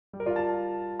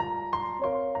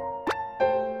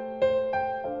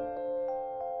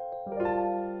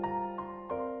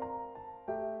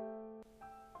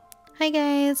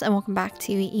guys, and welcome back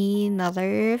to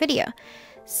another video.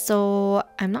 So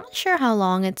I'm not sure how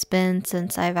long it's been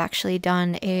since I've actually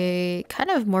done a kind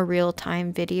of more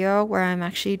real-time video where I'm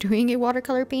actually doing a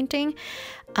watercolor painting.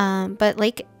 But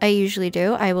like I usually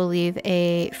do, I will leave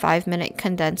a 5-minute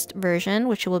condensed version,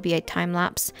 which will be a time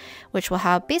lapse, which will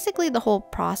have basically the whole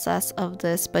process of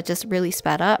this, but just really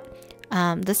sped up.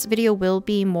 This video will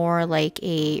be more like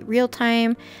a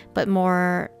real-time, but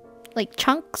more like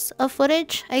chunks of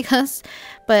footage, I guess.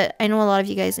 But I know a lot of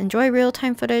you guys enjoy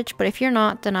real-time footage, but if you're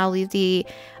not, then I'll leave the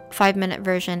 5-minute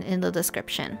version in the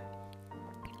description.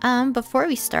 Before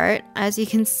we start, as you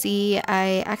can see,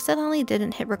 I accidentally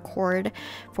didn't hit record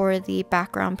for the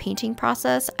background painting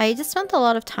process. I just spent a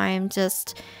lot of time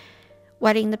just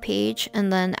wetting the page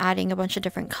and then adding a bunch of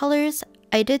different colors.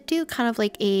 I did do kind of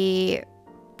like a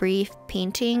brief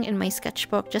painting in my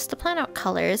sketchbook just to plan out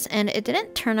colors, and it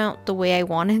didn't turn out the way I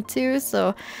wanted to,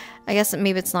 so I guess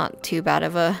maybe it's not too bad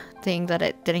of a thing that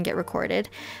it didn't get recorded.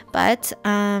 But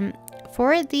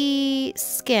for the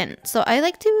skin, so I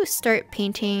like to start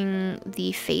painting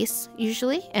the face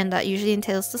usually, and that usually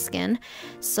entails the skin.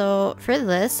 So for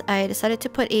this, I decided to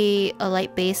put a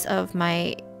light base of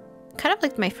my kind of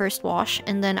like my first wash,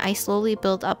 and then I slowly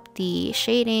build up the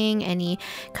shading, any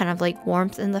kind of like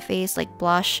warmth in the face like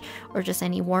blush, or just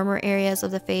any warmer areas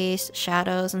of the face,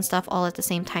 shadows and stuff, all at the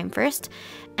same time first.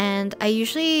 And I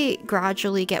usually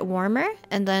gradually get warmer,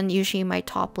 and then usually my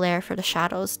top layer for the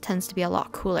shadows tends to be a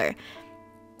lot cooler.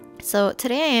 So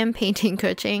today I am painting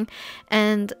Keqing,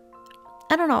 and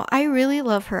I don't know, I really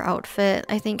love her outfit.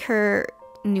 I think her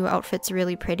new outfit's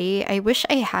really pretty. I wish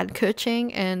I had Keqing,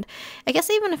 and I guess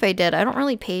even if I did, I don't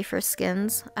really pay for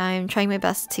skins. I'm trying my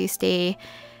best to stay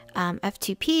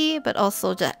F2P, but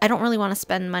also just, I don't really want to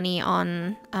spend money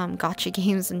on gacha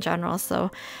games in general,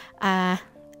 so I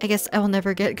guess I will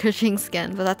never get Keqing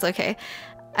skin, but that's okay.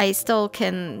 I still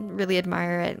can really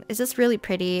admire it. It's just really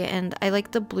pretty, and I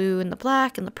like the blue and the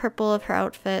black and the purple of her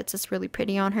outfit. It's just really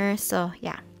pretty on her, so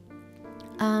yeah.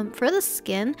 For the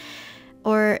skin,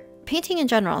 or painting in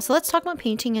general, so let's talk about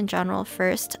painting in general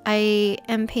first. I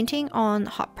am painting on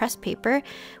hot press paper,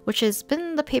 which has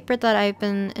been the paper that I've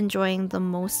been enjoying the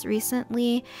most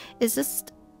recently. Is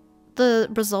just the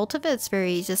result of it's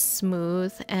very just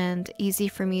smooth and easy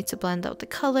for me to blend out the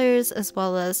colors, as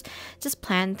well as just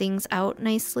plan things out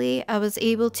nicely. I was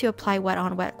able to apply wet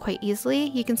on wet quite easily.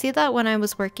 You can see that when I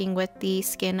was working with the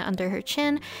skin under her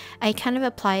chin, I kind of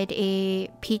applied a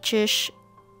peachish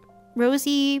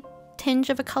rosy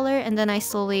tinge of a color, and then I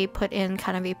slowly put in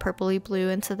kind of a purpley blue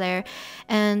into there,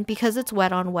 and because it's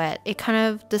wet on wet, it kind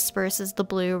of disperses the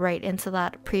blue right into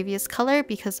that previous color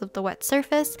because of the wet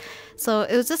surface. So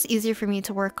it was just easier for me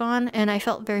to work on, and I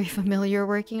felt very familiar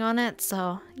working on it.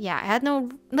 So yeah, I had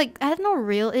no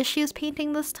real issues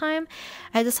painting this time.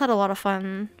 I just had a lot of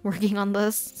fun working on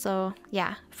this. So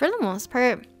yeah, for the most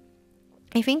part,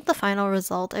 I think the final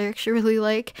result I actually really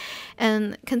like,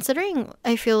 and considering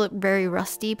I feel very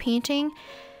rusty painting,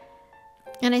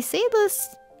 and I say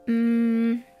this, I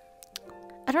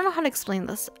don't know how to explain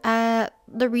this. The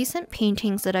recent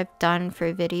paintings that I've done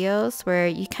for videos where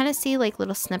you kind of see like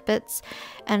little snippets,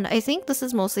 and I think this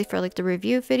is mostly for like the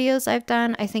review videos I've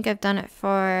done. I think I've done it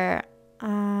for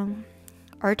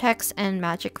Artex and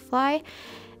Magic Fly,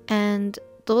 and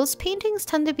those paintings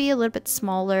tend to be a little bit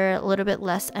smaller, a little bit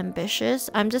less ambitious.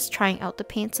 I'm just trying out the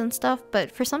paints and stuff,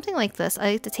 but for something like this,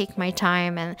 I like to take my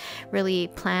time and really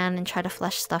plan and try to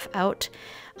flesh stuff out.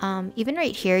 Even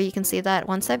right here, you can see that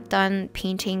once I've done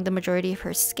painting the majority of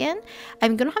her skin,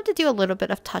 I'm gonna have to do a little bit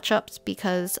of touch-ups,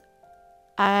 because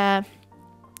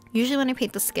usually when I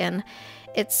paint the skin,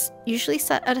 it's usually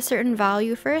set at a certain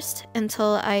value first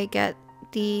until I get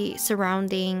the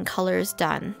surrounding colors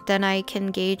done. Then I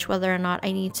can gauge whether or not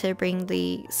I need to bring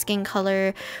the skin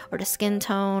color or the skin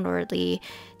tone or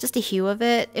just the hue of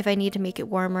it, if I need to make it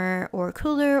warmer or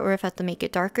cooler, or if I have to make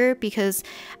it darker, because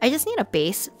I just need a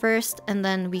base first, and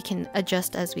then we can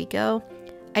adjust as we go.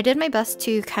 I did my best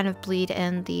to kind of bleed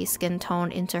in the skin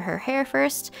tone into her hair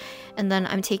first, and then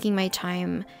I'm taking my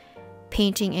time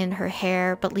painting in her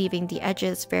hair, but leaving the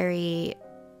edges very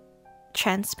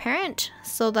transparent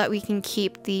so that we can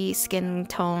keep the skin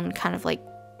tone kind of like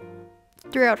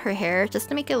throughout her hair, just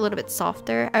to make it a little bit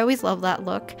softer. I always love that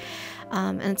look,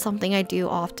 and it's something I do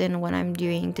often when I'm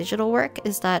doing digital work,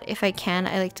 is that if I can,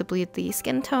 I like to bleed the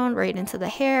skin tone right into the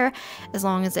hair as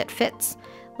long as it fits.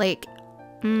 Like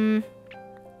I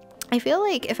feel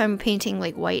like if I'm painting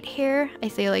like white hair, I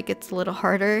feel like it's a little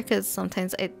harder, because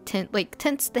sometimes it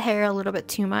tints the hair a little bit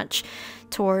too much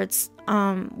towards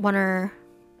one or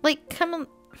like, how am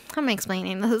I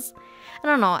explaining this? I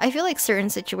don't know. I feel like certain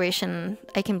situation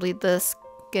I can bleed this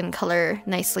skin color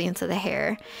nicely into the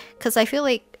hair, because I feel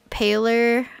like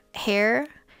paler hair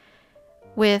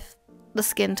with the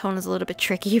skin tone is a little bit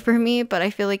tricky for me, but I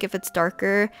feel like if it's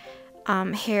darker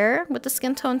hair with the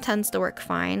skin tone tends to work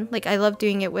fine. Like I love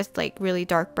doing it with like really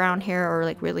dark brown hair or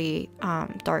like really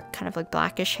dark kind of like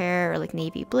blackish hair or like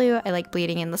navy blue. I like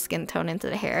bleeding in the skin tone into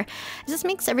the hair. It just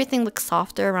makes everything look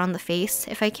softer around the face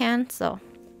if I can. So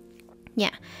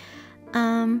yeah.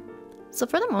 So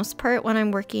for the most part, when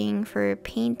I'm working for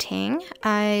painting,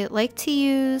 I like to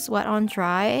use wet on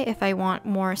dry if I want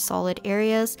more solid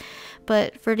areas.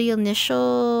 But for the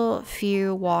initial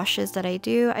few washes that I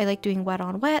do, I like doing wet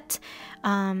on wet,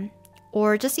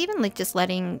 or just even like just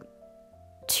letting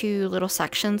 2 little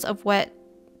sections of wet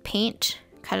paint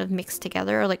kind of mixed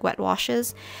together, or like wet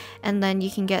washes, and then you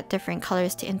can get different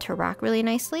colors to interact really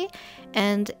nicely.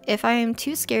 And if I'm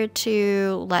too scared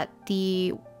to let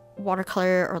the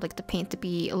watercolor or like the paint to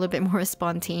be a little bit more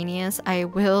spontaneous, I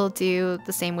will do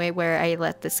the same way where I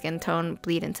let the skin tone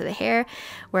bleed into the hair,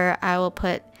 where I will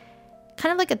put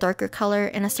kind of like a darker color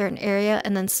in a certain area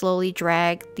and then slowly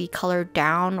drag the color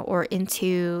down or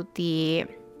into the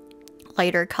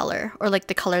lighter color, or like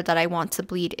the color that I want to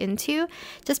bleed into,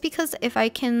 just because if I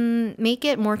can make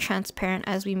it more transparent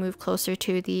as we move closer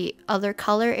to the other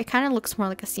color, it kind of looks more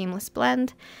like a seamless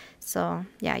blend. So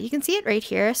yeah, you can see it right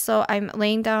here. So I'm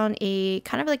laying down a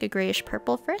kind of like a grayish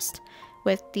purple first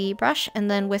with the brush,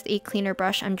 and then with a cleaner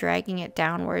brush I'm dragging it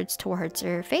downwards towards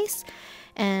her face,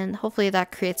 and hopefully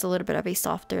that creates a little bit of a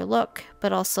softer look,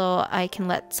 but also I can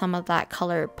let some of that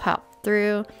color pop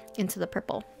through into the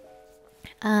purple.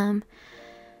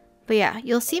 But yeah,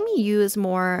 you'll see me use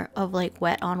more of like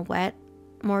wet on wet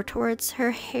more towards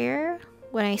her hair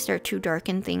when I start to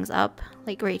darken things up.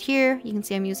 Like right here, you can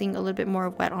see I'm using a little bit more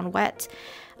of wet on wet,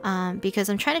 because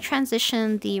I'm trying to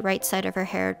transition the right side of her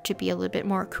hair to be a little bit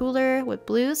more cooler with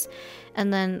blues.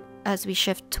 And then as we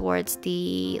shift towards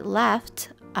the left,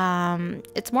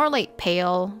 it's more like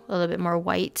pale, a little bit more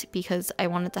white, because I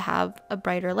wanted to have a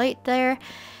brighter light there.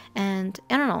 And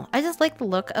I don't know, I just like the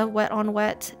look of wet on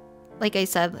wet. Like I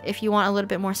said, if you want a little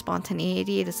bit more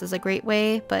spontaneity, this is a great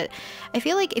way, but I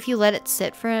feel like if you let it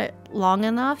sit for long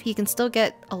enough, you can still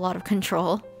get a lot of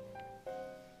control.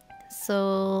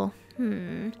 So,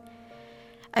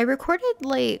 I recorded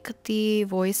like the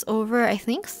voiceover, I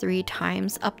think 3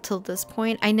 times up till this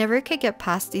point. I never could get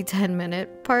past the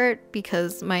 10-minute part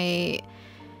because my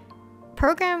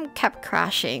program kept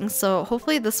crashing, so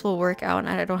hopefully this will work out and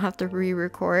I don't have to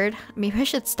re-record. Maybe I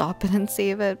should stop it and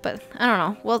save it, but I don't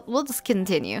know. We'll just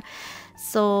continue.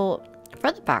 So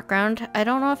for the background, I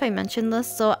don't know if I mentioned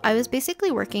this, so I was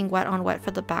basically working wet on wet for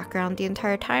the background the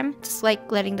entire time, just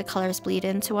like letting the colors bleed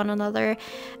into one another.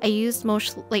 I used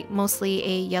mostly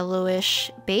a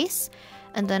yellowish base,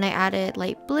 and then I added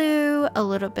light blue, a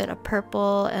little bit of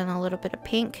purple, and a little bit of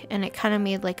pink, and it kind of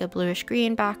made like a bluish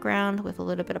green background with a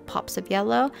little bit of pops of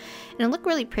yellow, and it looked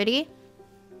really pretty.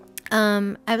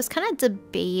 I was kind of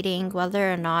debating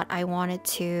whether or not I wanted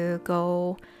to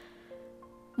go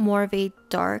more of a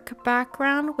dark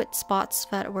background with spots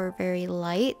that were very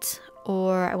light,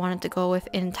 or I wanted to go with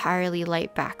entirely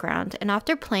light background. And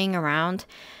after playing around,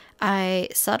 I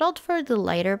settled for the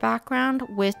lighter background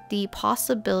with the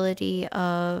possibility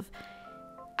of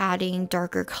adding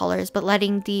darker colors, but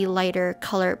letting the lighter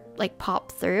color like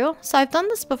pop through. So I've done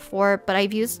this before, but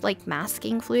I've used like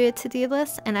masking fluid to do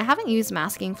this, and I haven't used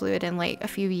masking fluid in like a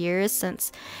few years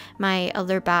since my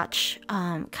other batch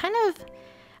kind of,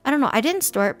 I don't know, I didn't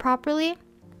store it properly.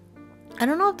 I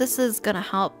don't know if this is gonna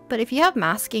help, but if you have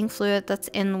masking fluid that's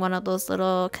in one of those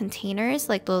little containers,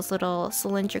 like those little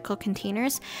cylindrical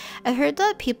containers, I've heard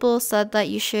that people said that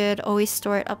you should always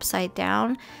store it upside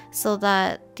down so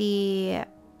that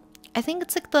I think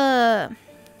it's like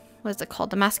what is it called?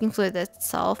 The masking fluid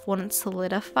itself wouldn't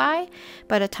solidify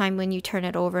by the time when you turn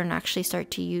it over and actually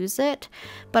start to use it.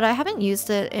 But I haven't used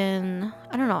it in,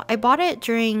 I don't know, I bought it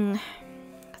during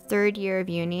 3rd year of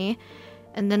uni.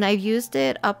 And then I've used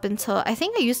it up until, I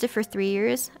think I used it for 3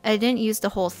 years. I didn't use the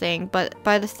whole thing, but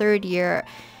by the 3rd year,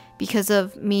 because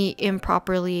of me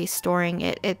improperly storing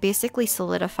it, it basically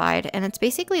solidified. And it's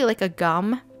basically like a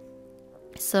gum.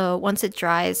 So once it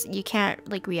dries, you can't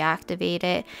like reactivate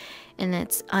it and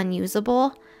it's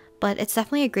unusable. But it's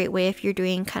definitely a great way if you're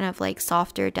doing kind of like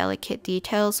softer, delicate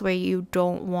details where you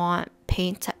don't want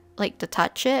paint to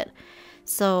touch it.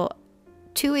 So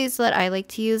 2 ways that I like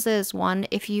to use it is, one,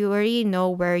 if you already know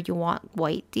where you want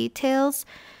white details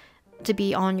to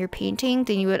be on your painting,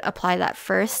 then you would apply that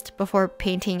first before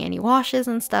painting any washes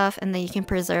and stuff, and then you can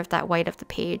preserve that white of the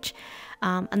page.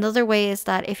 Another way is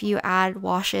that if you add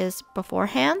washes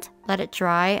beforehand, let it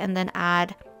dry, and then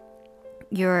add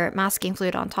your masking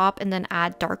fluid on top and then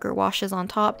add darker washes on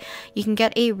top, you can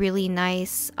get a really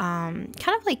nice kind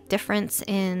of like difference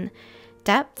in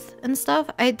depth and stuff.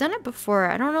 I've done it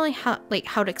before. I don't really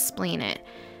how to explain it,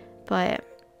 but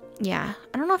yeah,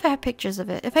 I don't know if I have pictures of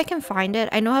it. If I can find it,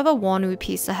 I know I have a Wonu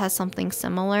piece that has something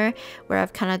similar where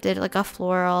I've kind of did like a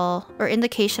floral or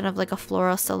indication of like a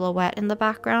floral silhouette in the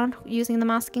background using the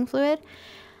masking fluid.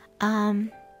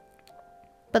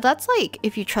 But that's like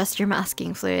if you trust your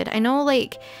masking fluid. I know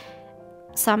like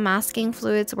some masking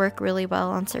fluids work really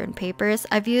well on certain papers.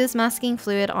 I've used masking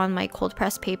fluid on my cold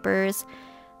press papers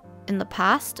in the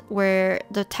past where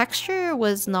the texture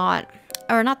was not,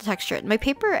 or not the texture, my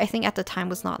paper I think at the time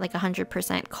was not like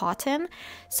 100% cotton,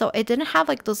 so it didn't have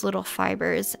like those little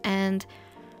fibers, and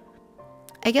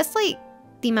I guess like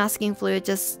the masking fluid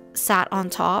just sat on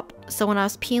top, so when I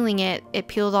was peeling it, it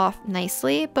peeled off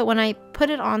nicely. But when I put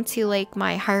it onto like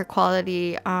my higher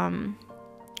quality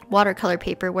watercolor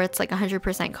paper where it's like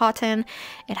 100% cotton,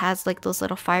 it has like those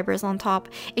little fibers on top,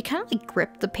 it kind of like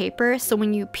gripped the paper, so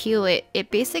when you peel it,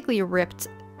 it basically ripped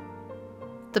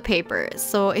the paper.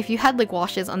 So if you had like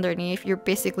washes underneath, you're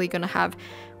basically gonna have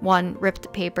one,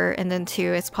 ripped paper, and then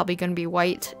two, it's probably gonna be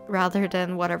white rather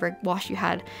than whatever wash you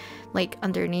had like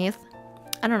underneath.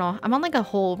 I don't know, I'm on like a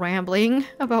whole rambling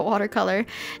about watercolor.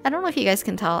 I don't know if you guys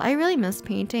can tell, I really miss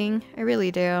painting, I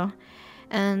really do.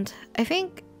 And I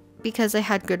think because I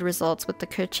had good results with the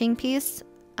Keqing piece,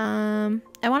 I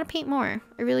want to paint more,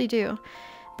 I really do.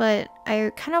 But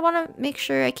I kind of want to make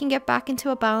sure I can get back into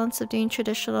a balance of doing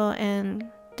traditional and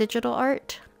digital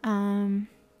art.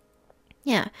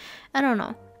 Yeah, I don't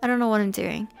know what I'm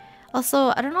doing.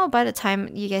 Also, I don't know, by the time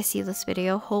you guys see this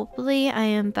video, hopefully I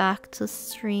am back to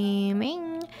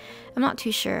streaming. I'm not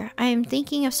too sure. I am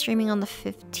thinking of streaming on the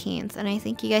 15th, and I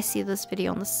think you guys see this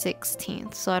video on the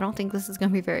 16th, so I don't think this is going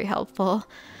to be very helpful.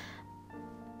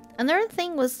 Another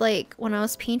thing was like when I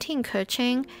was painting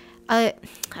Keqing, I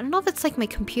don't know if it's like my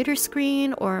computer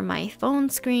screen or my phone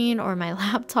screen or my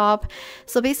laptop.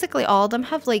 So basically all of them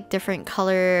have like different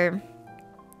color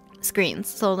screens.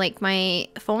 So like my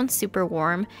phone's super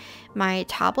warm. My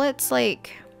tablet's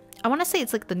like, I want to say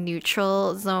it's like the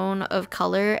neutral zone of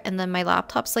color. And then my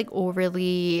laptop's like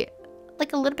overly,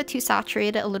 like a little bit too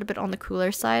saturated, a little bit on the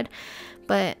cooler side.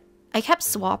 But I kept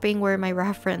swapping where my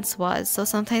reference was. So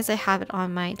sometimes I have it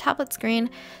on my tablet screen.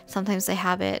 Sometimes I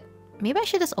have it, maybe I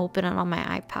should just open it on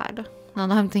my iPad now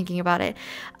that I'm thinking about it.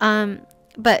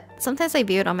 But sometimes I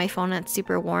view it on my phone and it's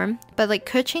super warm. But like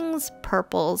Keqing's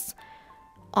purples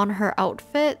on her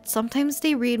outfit, sometimes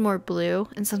they read more blue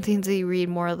and sometimes they read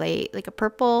more like a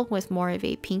purple with more of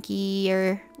a pinky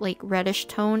or like reddish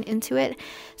tone into it.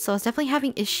 So I was definitely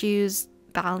having issues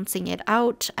balancing it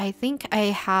out. I think I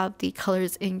have the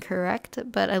colors incorrect,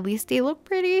 but at least they look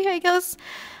pretty, I guess.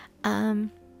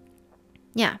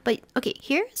 Yeah, but okay,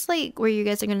 here's like where you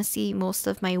guys are gonna see most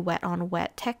of my wet on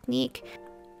wet technique.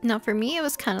 Now for me, it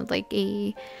was kind of like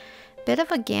a bit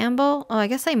of a gamble. Oh, I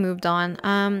guess I moved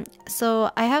on. So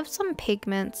I have some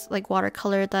pigments like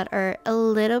watercolor that are a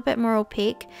little bit more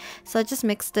opaque, so I just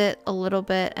mixed it a little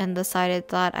bit and decided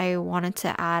that I wanted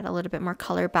to add a little bit more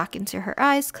color back into her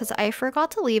eyes because I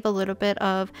forgot to leave a little bit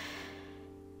of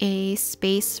a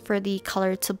space for the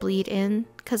color to bleed in,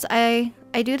 because I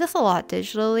do this a lot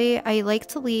digitally. I like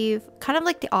to leave kind of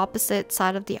like the opposite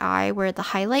side of the eye where the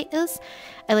highlight is.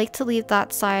 I like to leave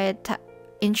that side to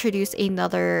introduce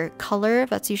another color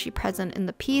that's usually present in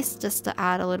the piece, just to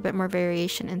add a little bit more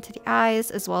variation into the eyes,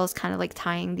 as well as kind of like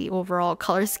tying the overall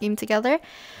color scheme together.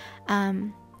 But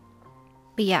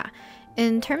yeah,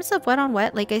 in terms of wet on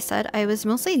wet, like I said, I was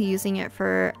mostly using it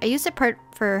for, I used it part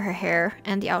for her hair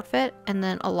and the outfit, and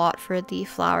then a lot for the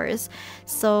flowers.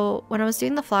 So when I was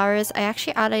doing the flowers, I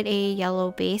actually added a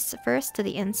yellow base first to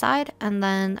the inside, and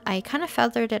then I kind of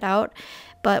feathered it out.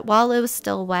 But while it was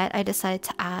still wet, I decided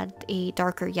to add a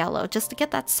darker yellow just to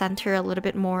get that center a little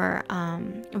bit more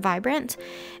vibrant.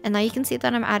 And now you can see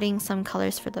that I'm adding some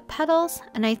colors for the petals.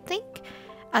 And I think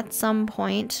at some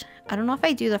point, I don't know if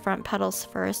I do the front petals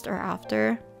first or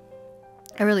after.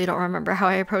 I really don't remember how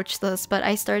I approached this, but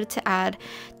I started to add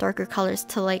darker colors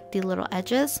to like the little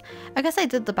edges. I guess I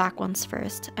did the back ones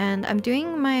first. And I'm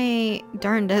doing my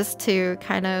darndest to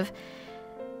kind of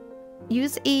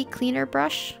use a cleaner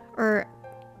brush or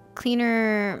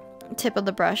cleaner tip of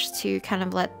the brush to kind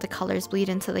of let the colors bleed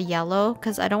into the yellow,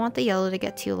 because I don't want the yellow to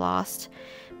get too lost.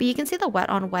 But you can see the wet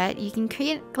on wet, you can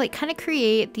create like kind of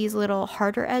create these little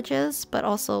harder edges, but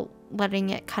also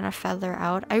letting it kind of feather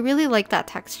out. I really like that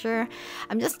texture.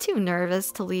 I'm just too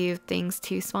nervous to leave things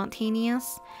too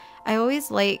spontaneous. I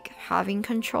always like having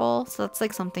control, so that's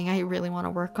like something I really want to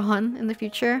work on in the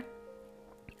future.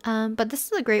 But this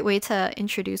is a great way to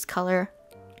introduce color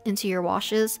into your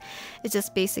washes. It's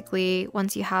just basically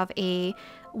once you have a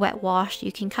wet wash,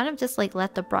 you can kind of just like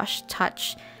let the brush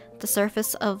touch the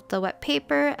surface of the wet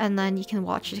paper, and then you can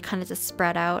watch it kind of just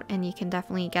spread out, and you can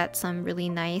definitely get some really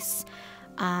nice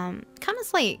kind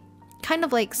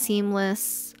of like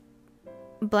seamless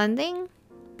blending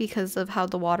because of how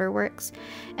the water works.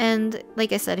 And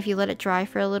like I said, if you let it dry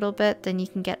for a little bit, then you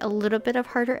can get a little bit of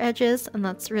harder edges, and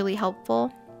that's really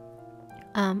helpful.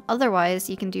 Otherwise,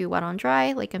 you can do wet on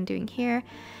dry like I'm doing here,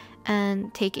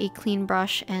 and take a clean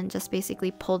brush and just basically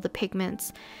pull the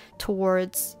pigments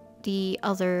towards the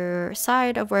other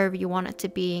side of wherever you want it to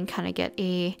be and kind of get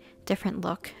a different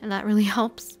look, and that really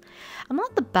helps. I'm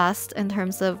not the best in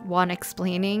terms of one,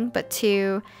 explaining, but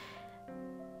two,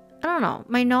 I don't know,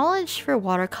 my knowledge for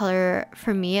watercolor,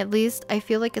 for me at least, I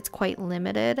feel like it's quite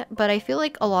limited, but I feel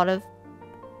like a lot of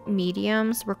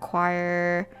mediums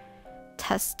require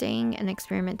testing and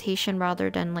experimentation rather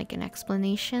than like an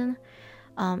explanation.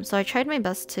 So I tried my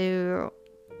best to,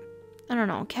 I don't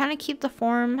know, kind of keep the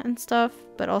form and stuff,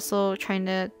 but also trying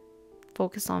to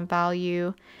focus on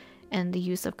value and the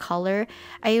use of color.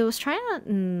 I was trying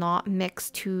to not mix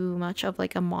too much of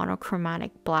like a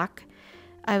monochromatic black.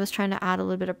 I was trying to add a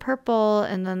little bit of purple,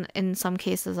 and then in some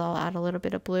cases I'll add a little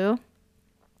bit of blue.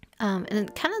 And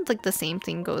it kind of like the same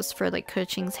thing goes for like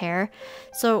Keqing's hair.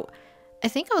 So I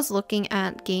think I was looking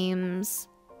at Game's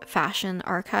fashion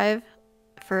archive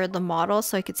for the model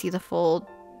so I could see the full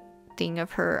thing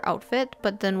of her outfit,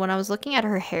 but then when I was looking at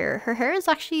her hair is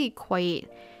actually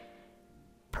quite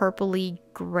purpley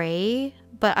gray,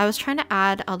 but I was trying to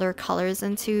add other colors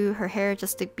into her hair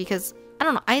because I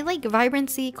don't know, I like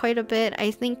vibrancy quite a bit.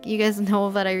 I think you guys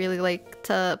know that I really like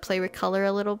to play with color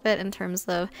a little bit in terms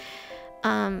of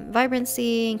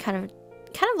vibrancy and kind of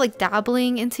like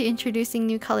dabbling into introducing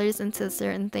new colors into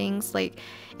certain things. Like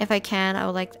if I can, I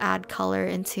would like to add color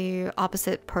into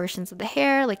opposite portions of the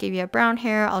hair. Like if you have brown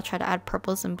hair, I'll try to add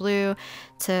purples and blue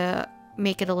to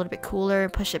make it a little bit cooler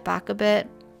and push it back a bit,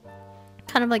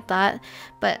 kind of like that.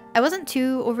 But I wasn't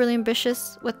too overly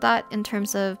ambitious with that in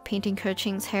terms of painting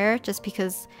Keqing's hair, just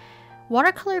because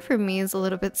watercolor for me is a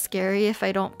little bit scary if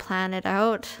I don't plan it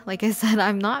out. Like I said,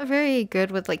 I'm not very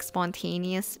good with like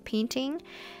spontaneous painting.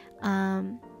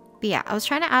 But yeah, I was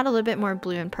trying to add a little bit more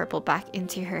blue and purple back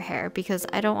into her hair because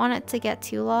I don't want it to get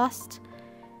too lost.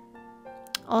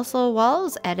 Also, while I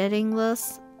was editing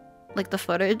this, like the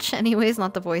footage anyways,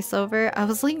 not the voiceover, I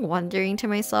was like wondering to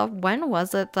myself, when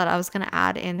was it that I was gonna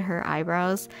add in her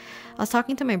eyebrows? I was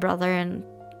talking to my brother and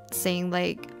saying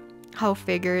like how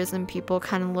figures and people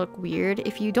kind of look weird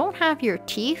if you don't have your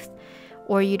teeth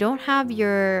or you don't have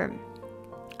your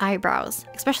eyebrows,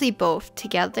 especially both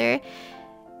together.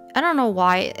 I don't know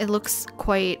why it looks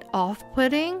quite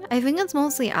off-putting. I think it's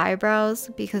mostly eyebrows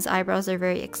because eyebrows are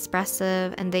very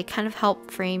expressive and they kind of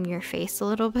help frame your face a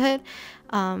little bit.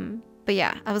 But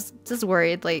yeah, I was just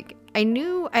worried. Like, I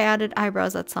knew I added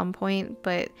eyebrows at some point,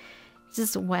 but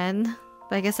just when?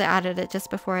 But I guess I added it just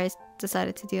before I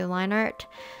decided to do line art.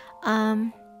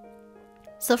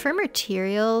 So for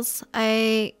materials,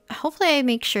 hopefully I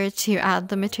make sure to add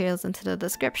the materials into the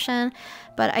description,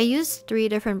 but I used 3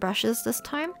 different brushes this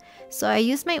time. So I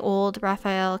used my old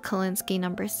Raphael Kolinsky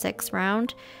number 6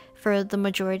 round for the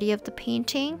majority of the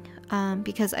painting,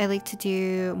 because I like to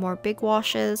do more big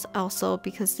washes, also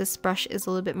because this brush is a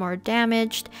little bit more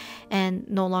damaged and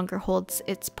no longer holds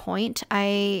its point.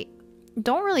 I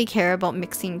don't really care about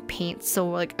mixing paints so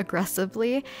like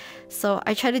aggressively, so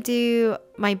I try to do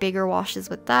my bigger washes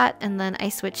with that, and then I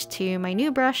switch to my new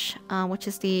brush, which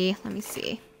is the, let me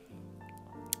see,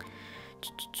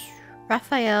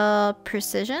 Raphael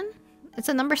Precision. It's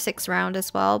a number 6 round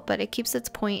as well, but it keeps its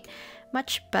point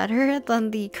much better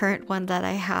than the current one that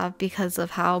I have because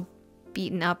of how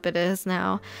beaten up it is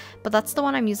now. But that's the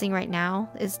one I'm using right now,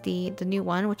 is the new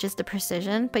one, which is the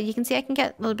Precision. But you can see I can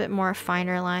get a little bit more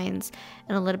finer lines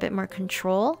and a little bit more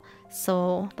control,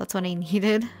 so that's what I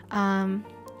needed.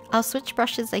 I'll switch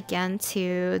brushes again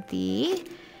to the,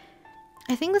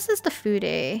 I think this is the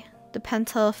Fude, the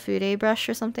Pentel Fude brush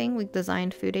or something, like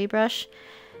designed Fude brush.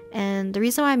 And the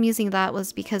reason why I'm using that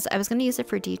was because I was going to use it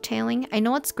for detailing. I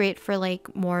know it's great for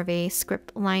like more of a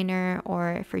script liner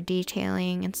or for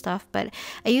detailing and stuff, but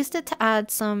I used it to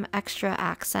add some extra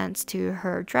accents to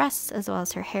her dress as well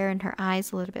as her hair and her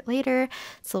eyes a little bit later.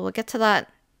 So we'll get to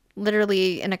that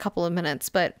literally in a couple of minutes,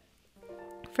 but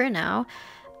for now,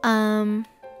 I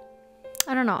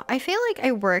don't know. I feel like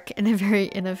I work in a very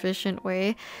inefficient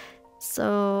way.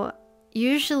 So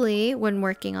usually when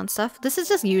working on stuff, this is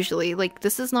just usually, like,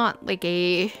 this is not like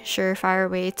a surefire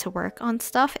way to work on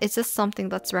stuff. It's just something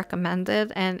that's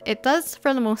recommended, and it does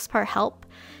for the most part help,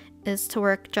 is to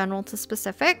work general to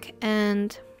specific.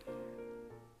 And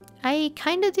I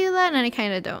kind of do that and I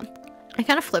kind of don't. I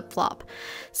kind of flip-flop.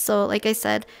 So like I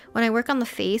said, when I work on the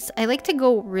face, I like to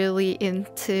go really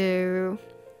into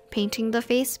painting the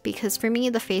face, because for me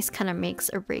the face kind of makes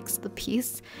or breaks the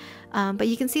piece. But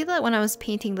you can see that when I was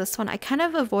painting this one, I kind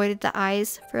of avoided the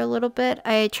eyes for a little bit.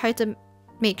 I tried to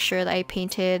make sure that I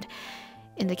painted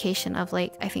indication of,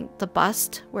 like, I think the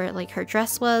bust where like her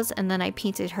dress was, and then I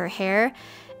painted her hair,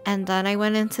 and then I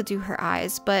went in to do her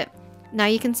eyes. But now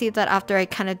you can see that after I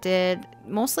kind of did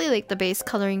mostly like the base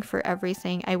coloring for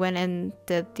everything, I went and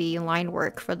did the line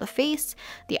work for the face,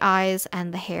 the eyes,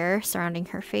 and the hair surrounding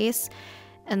her face.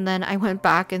 And then I went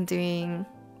back and doing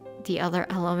the other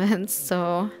elements.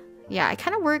 So yeah, I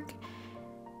kind of work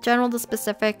general to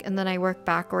specific, and then I work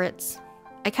backwards.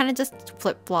 I kind of just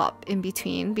flip-flop in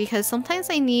between, because sometimes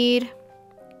I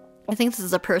think this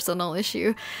is a personal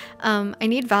issue. I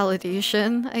need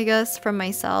validation, I guess, from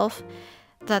myself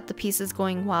that the piece is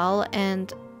going well.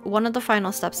 And one of the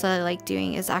final steps that I like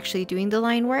doing is actually doing the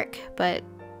line work, but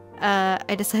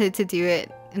I decided to do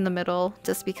it in the middle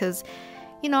just because,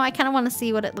 you know, I kind of want to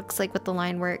see what it looks like with the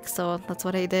line work, so that's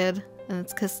what I did. And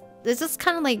it's because it's just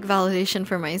kind of like validation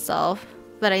for myself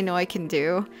that I know I can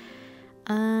do.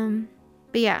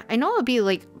 But yeah, I know it would be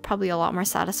like probably a lot more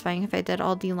satisfying if I did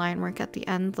all the line work at the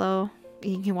end though.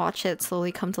 You can watch it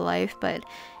slowly come to life, but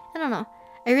I don't know.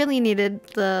 I really needed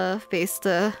the face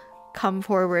to come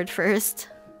forward first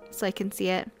so I can see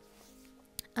it.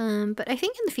 But I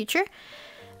think in the future,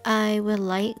 I would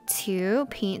like to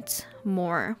paint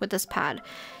more with this pad.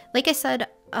 Like I said,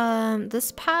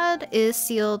 this pad is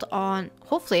sealed on,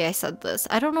 hopefully I said this,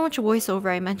 I don't know which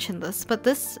voiceover I mentioned this, but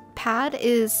this pad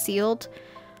is sealed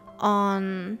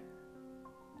on,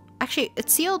 actually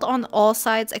it's sealed on all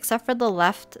sides except for the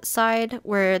left side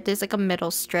where there's like a middle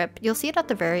strip. You'll see it at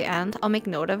the very end. I'll make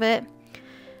note of it.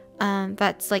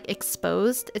 That's like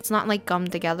exposed. It's not like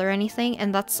gummed together or anything,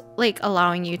 and that's like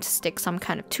allowing you to stick some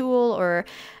kind of tool or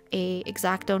a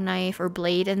X-Acto knife or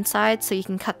blade inside, so you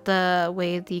can cut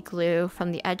away the glue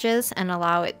from the edges and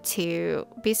allow it to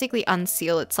basically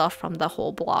unseal itself from the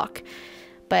whole block.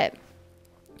 But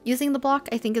using the block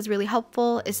I think is really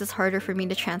helpful. It's just harder for me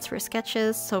to transfer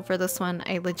sketches, so for this one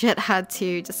I legit had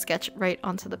to just sketch right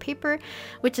onto the paper,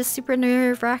 which is super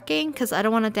nerve-wracking because I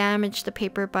don't want to damage the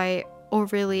paper by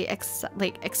overly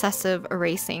excessive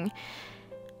erasing.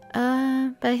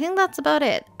 But I think that's about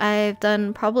it. I've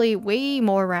done probably way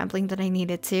more rambling than I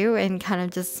needed to, and kind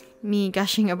of just me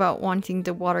gushing about wanting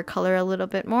to watercolor a little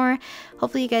bit more.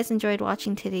 Hopefully you guys enjoyed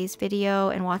watching today's video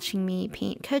and watching me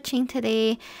paint Keqing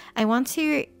today. I want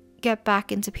to get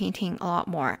back into painting a lot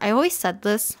more. I always said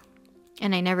this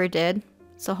and I never did,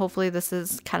 so hopefully this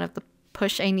is kind of the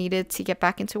push I needed to get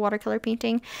back into watercolor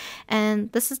painting.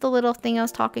 And this is the little thing I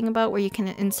was talking about where you can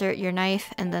insert your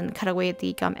knife and then cut away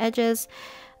the gum edges.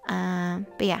 But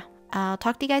yeah, I'll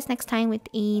talk to you guys next time with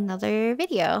another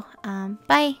video.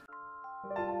 Bye!